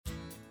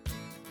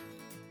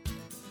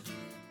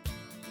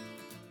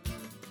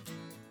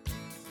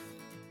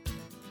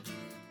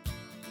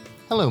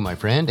Hello, my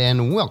friend,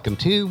 and welcome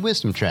to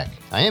Wisdom Trek.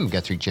 I am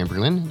Guthrie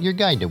Chamberlain, your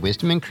guide to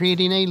wisdom and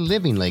creating a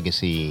living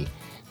legacy.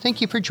 Thank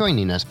you for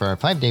joining us for our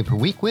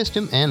 5-day-per-week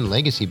wisdom and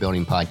legacy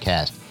building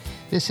podcast.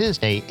 This is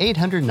day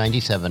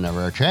 897 of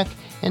our trek,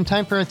 and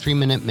time for a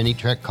 3-minute mini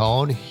trek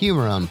called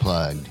Humor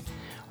Unplugged.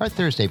 Our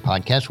Thursday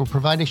podcast will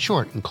provide a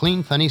short and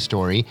clean, funny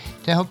story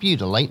to help you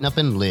to lighten up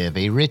and live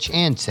a rich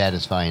and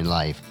satisfying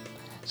life.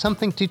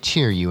 Something to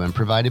cheer you and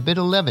provide a bit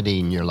of levity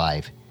in your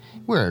life.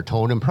 We're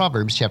told in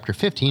Proverbs chapter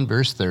 15,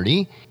 verse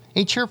 30,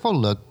 "A cheerful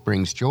look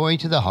brings joy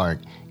to the heart.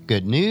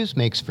 Good news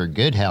makes for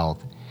good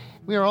health."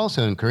 We are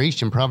also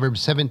encouraged in Proverbs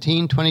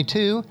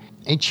 17:22,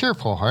 "A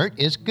cheerful heart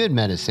is good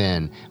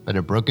medicine, but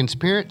a broken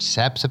spirit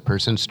saps a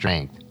person's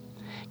strength."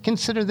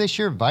 Consider this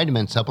your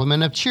vitamin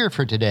supplement of cheer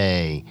for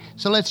today.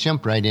 So let's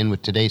jump right in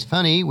with today's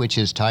funny, which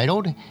is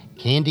titled,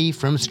 Candy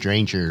from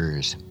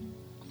Strangers.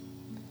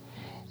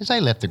 As I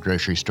left the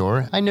grocery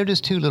store, I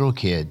noticed 2 little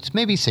kids,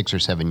 maybe 6 or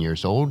 7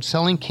 years old,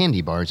 selling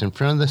candy bars in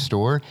front of the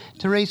store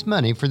to raise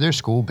money for their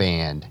school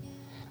band.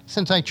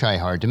 Since I try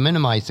hard to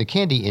minimize the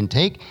candy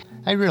intake,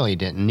 I really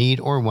didn't need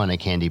or want a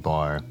candy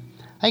bar.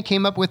 I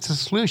came up with a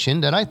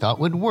solution that I thought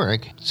would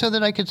work so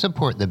that I could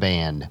support the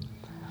band.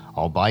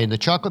 "I'll buy the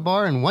chocolate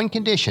bar in one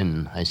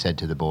condition," I said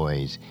to the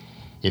boys.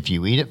 "If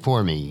you eat it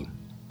for me."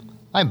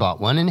 I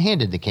bought one and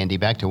handed the candy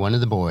back to one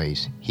of the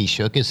boys. He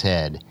shook his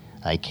head.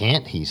 "I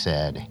can't," he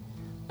said.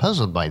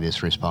 Puzzled by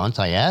this response,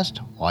 I asked,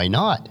 "Why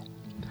not?"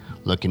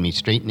 Looking me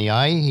straight in the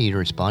eye, he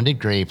responded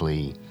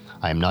gravely,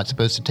 "I am not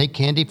supposed to take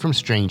candy from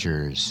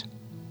strangers."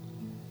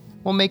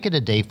 We'll make it a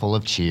day full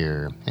of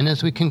cheer, and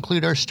as we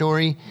conclude our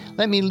story,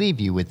 let me leave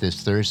you with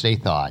this Thursday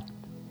thought.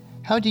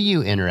 How do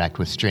you interact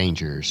with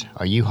strangers?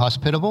 Are you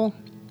hospitable?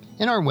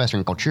 In our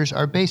Western cultures,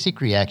 our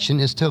basic reaction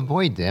is to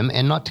avoid them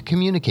and not to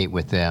communicate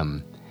with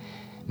them.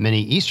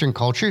 Many Eastern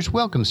cultures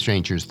welcome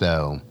strangers,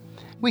 though.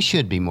 We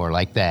should be more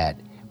like that.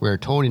 We're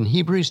told in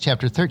Hebrews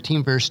chapter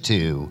 13, verse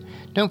 2,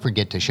 "Don't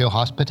forget to show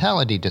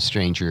hospitality to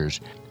strangers,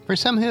 for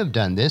some who have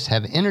done this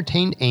have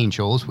entertained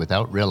angels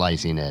without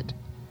realizing it."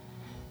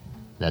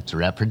 That's a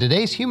wrap for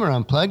today's Humor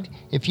Unplugged.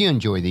 If you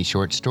enjoy these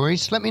short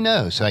stories, let me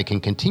know so I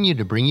can continue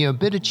to bring you a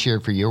bit of cheer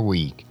for your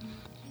week.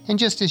 And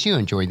just as you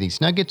enjoy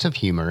these nuggets of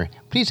humor,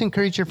 please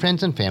encourage your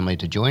friends and family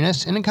to join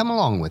us and come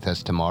along with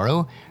us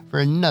tomorrow for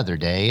another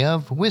day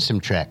of Wisdom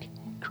Trek,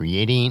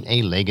 creating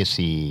a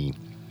legacy.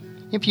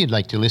 If you'd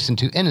like to listen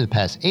to any of the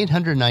past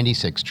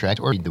 896 treks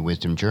or read the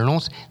Wisdom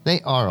Journals,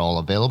 they are all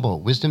available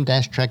at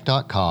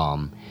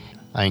wisdom-trek.com.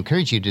 I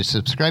encourage you to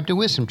subscribe to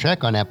Wisdom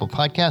Trek on Apple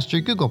Podcasts or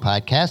Google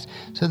Podcasts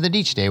so that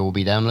each day will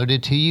be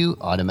downloaded to you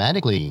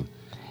automatically.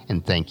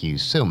 And thank you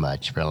so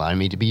much for allowing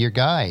me to be your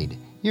guide,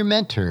 your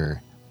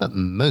mentor, but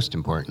most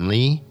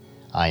importantly,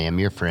 I am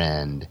your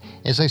friend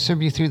as I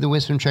serve you through the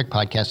Wisdom Trek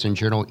podcast and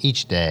journal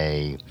each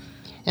day.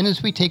 And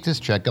as we take this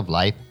trek of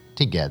life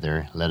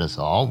together, let us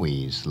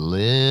always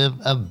live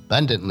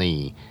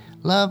abundantly,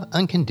 love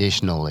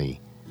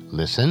unconditionally,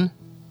 listen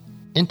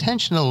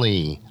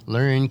intentionally,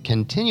 learn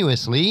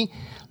continuously,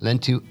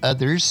 lend to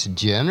others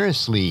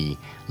generously,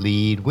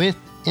 lead with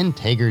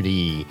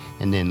integrity,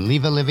 and then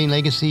leave a living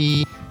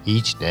legacy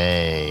each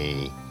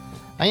day.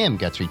 I am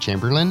Guthrie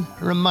Chamberlain,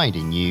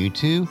 reminding you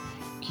to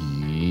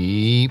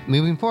keep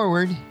moving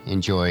forward,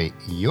 enjoy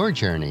your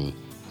journey,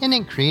 and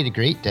then create a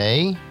great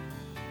day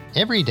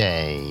every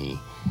day.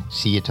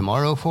 See you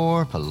tomorrow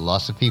for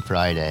Philosophy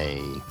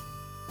Friday.